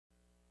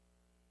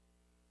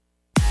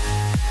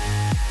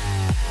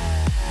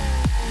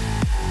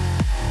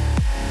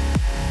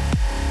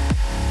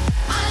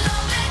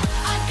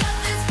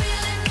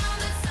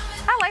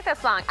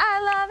song.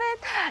 I love it.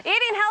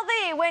 Eating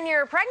healthy when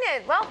you're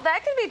pregnant, well,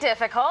 that can be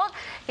difficult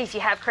if you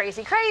have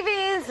crazy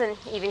cravings and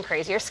even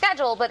crazier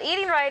schedule. But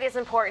eating right is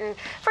important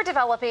for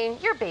developing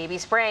your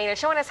baby's brain. And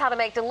showing us how to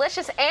make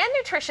delicious and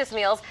nutritious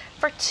meals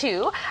for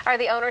two are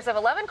the owners of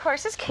 11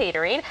 Courses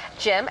Catering,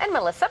 Jim and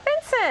Melissa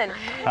Benson.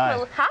 Hi.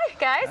 Well, hi,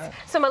 guys. Hi.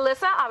 So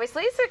Melissa,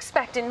 obviously, is an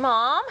expecting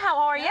mom. How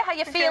are you? How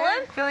you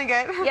feeling? Good. Feeling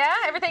good. Yeah,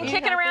 everything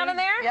kicking around in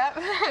there? Yep.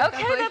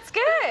 Okay, that's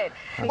good.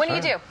 When do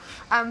you do?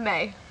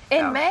 May.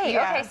 In May.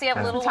 Yeah. Okay, so you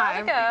have a little while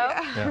to go.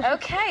 Yeah.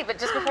 Okay, but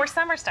just before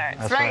summer starts.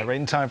 That's right. Right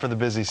in time for the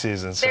busy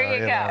season. So, there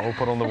you go. We'll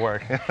put on the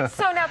work.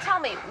 So now tell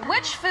me,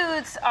 which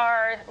foods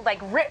are like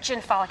rich in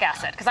folic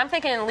acid? Because I'm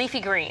thinking leafy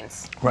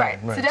greens. Right.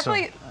 So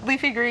definitely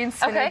leafy greens,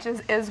 spinach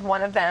is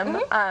one of them.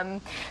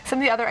 Some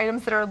of the other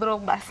items that are a little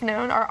less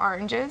known are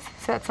oranges.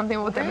 So that's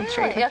something we'll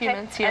demonstrate in a few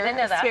minutes here. I didn't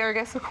know that.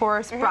 Asparagus, of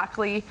course,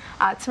 broccoli.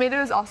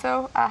 Tomatoes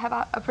also have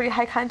a pretty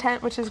high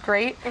content, which is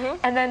great.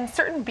 And then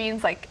certain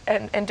beans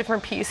and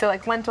different peas. So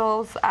like lentils,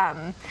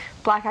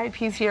 black-eyed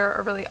peas here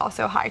are really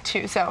also high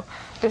too. So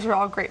those are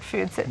all great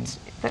foods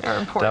that are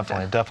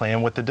important. Definitely.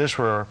 And with the dish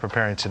we're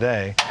preparing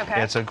today,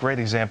 it's a great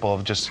example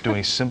of just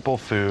doing simple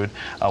food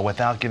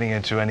without getting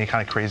into any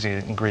kind of crazy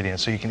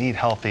ingredients. So you can eat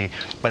healthy,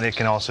 but it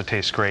can also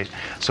taste great.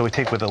 So we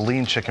take with a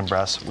lean chicken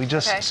breast, we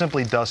just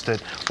simply dust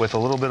it with a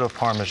little bit of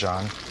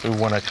Parmesan. We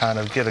want to kind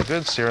of get a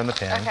good sear in the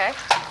pan.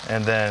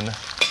 And then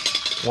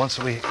once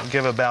we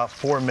give about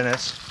 4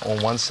 minutes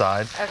on one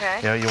side,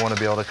 you want to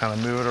be able to kind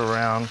of move it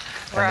around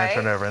and then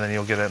turn it over, and then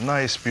you'll get a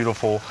nice,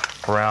 beautiful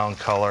brown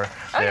color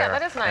there. Yeah,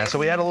 that is nice. And so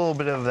we add a little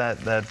bit of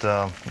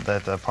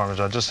that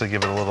Parmesan just to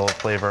give it a little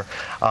flavor,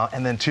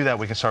 and then to that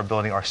we can start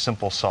building our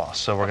simple sauce.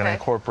 So we're going to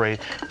incorporate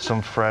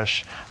some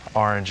fresh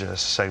oranges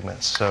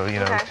segments. So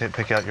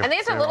pick out your. And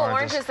these are little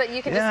oranges that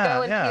you can just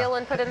go and peel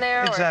and put in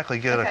there. Exactly.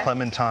 Get a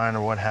clementine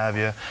or what have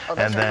you,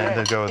 and then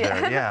to go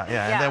there.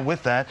 And then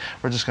with that,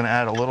 we're just going to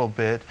add a little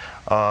bit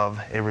of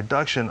a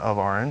reduction of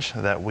orange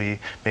that we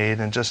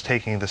made, and just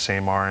taking the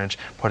same orange,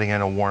 putting it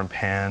in a warm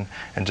pan,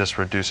 and just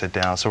reduce it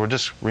down. So we're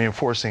just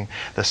reinforcing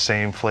the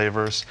same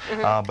flavors,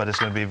 but it's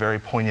going to be very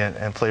poignant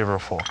and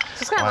flavorful.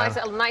 So it's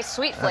got a nice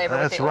sweet flavor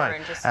with the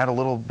oranges. That's right. Add a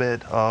little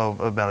bit of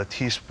about a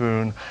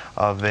teaspoon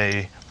of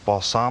a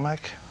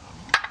balsamic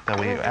that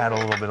we add a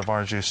little bit of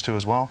orange juice to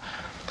as well.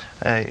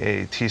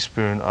 A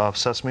teaspoon of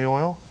sesame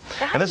oil.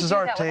 And this is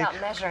our take.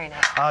 Without measuring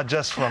it?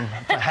 Just from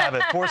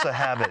habit, force of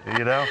habit,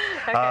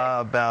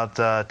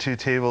 about 2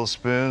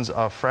 tablespoons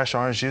of fresh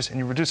orange juice, and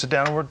you reduce it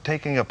down. And we're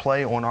taking a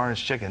play on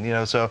orange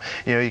chicken, so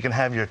you can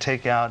have your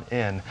takeout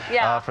in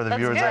for the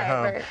viewers at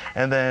home,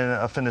 and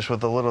then finish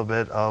with a little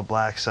bit of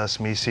black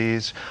sesame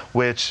seeds,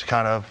 which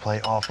kind of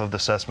play off of the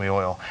sesame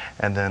oil,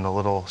 and then a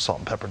little salt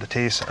and pepper to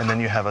taste, and then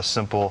you have a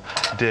simple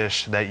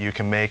dish that you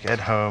can make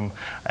at home,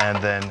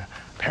 and then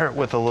pair it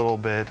with a little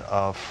bit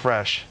of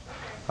fresh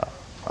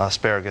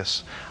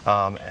asparagus,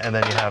 and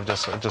then you have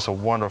just a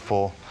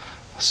wonderful,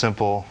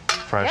 simple,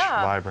 fresh,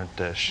 vibrant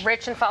dish.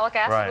 Rich in folic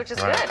acid, which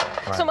is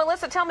good. So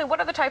Melissa, tell me, what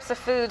other types of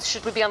foods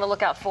should we be on the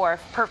lookout for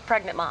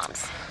pregnant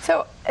moms?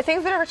 So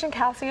things that are rich in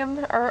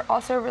calcium are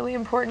also really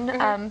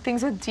important.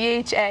 Things with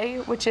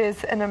DHA, which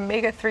is an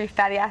omega-3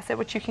 fatty acid,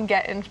 which you can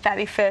get in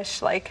fatty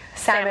fish like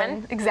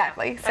salmon.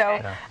 Exactly.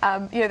 So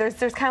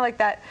there's kind of like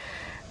that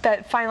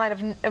fine line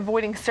of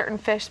avoiding certain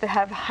fish that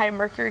have high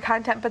mercury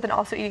content, but then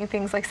also eating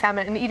things like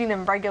salmon, and eating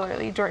them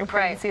regularly during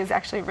pregnancy is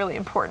actually really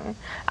important.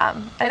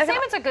 And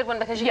salmon's a good one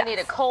because you can eat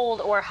it cold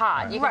or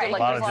hot. You can do a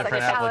lot of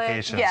different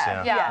applications.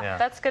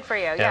 That's good for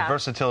you.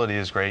 Versatility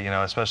is great,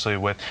 especially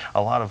with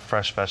a lot of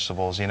fresh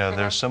vegetables.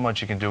 There's so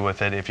much you can do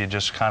with it if you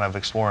just kind of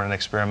explore and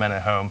experiment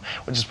at home,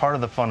 which is part of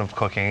the fun of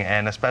cooking,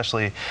 and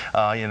especially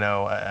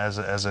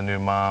as a new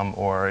mom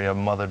or a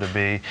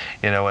mother-to-be,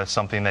 it's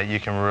something that you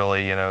can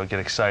really get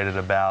excited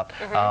about.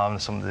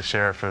 Something to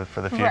share for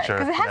the future.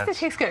 Because it has to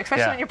taste good,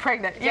 especially when you're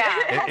pregnant.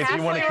 If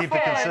you want to keep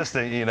it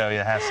consistent, it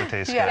has to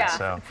taste good.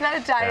 So it's not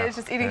a diet; it's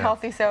just eating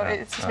healthy. So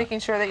it's just making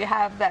sure that you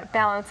have that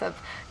balance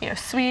of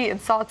sweet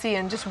and salty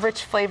and just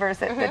rich flavors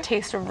that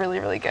taste really,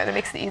 really good. It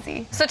makes it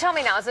easy. So tell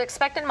me now, as an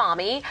expectant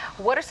mommy,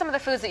 what are some of the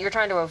foods that you're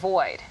trying to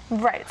avoid?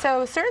 Right.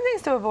 So certain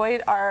things to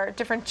avoid are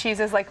different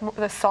cheeses, like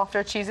the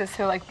softer cheeses,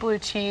 so like blue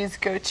cheese,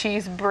 goat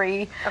cheese,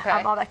 brie.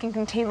 All that can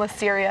contain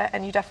listeria,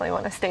 and you definitely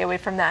want to stay away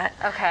from that.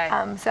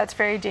 So that's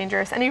very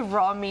dangerous. Any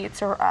raw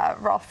meats or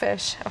raw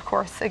fish, of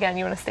course, again,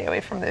 you want to stay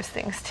away from those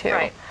things too.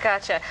 Right,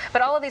 gotcha.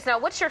 But all of these now,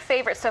 what's your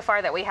favorite so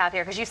far that we have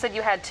here? Because you said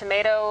you had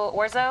tomato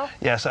orzo?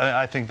 Yes,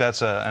 I think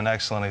that's an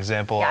excellent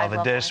example of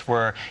a dish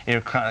where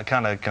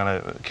kind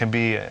of can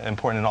be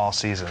important in all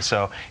seasons.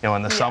 So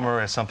in the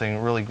summer it's something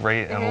really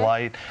great and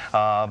light,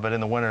 but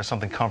in the winter it's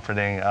something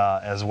comforting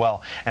as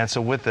well. And so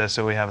with this,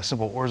 we have a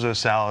simple orzo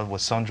salad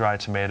with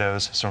sun-dried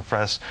tomatoes, some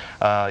fresh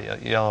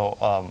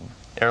yellow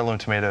heirloom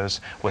tomatoes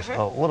with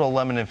a little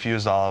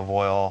lemon-infused olive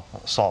oil,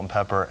 salt and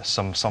pepper,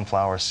 some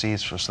sunflower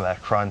seeds for some of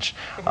that crunch,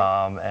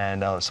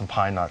 and some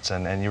pine nuts.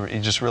 And you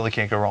just really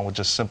can't go wrong with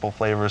just simple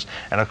flavors,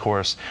 and of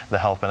course the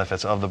health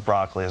benefits of the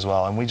broccoli as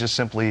well. And we just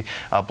simply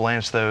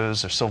blanch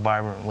those. They're so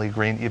vibrantly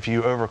green. If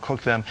you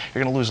overcook them,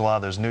 you're going to lose a lot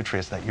of those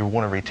nutrients that you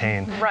want to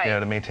retain,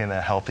 to maintain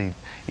that healthy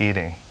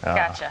eating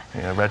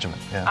regimen.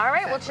 Yeah. All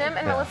right, well, Jim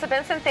and Melissa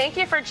Benson, thank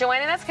you for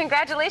joining us.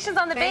 Congratulations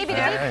on the baby.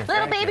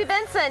 Little baby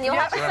Benson. You'll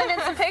have to send in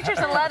some pictures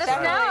and let us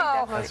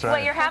know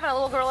what you're having, a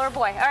little girl or a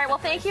boy. All right, well,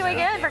 thank you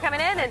again for coming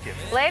in. And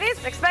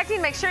ladies,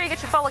 expecting, make sure you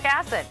get your folic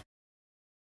acid.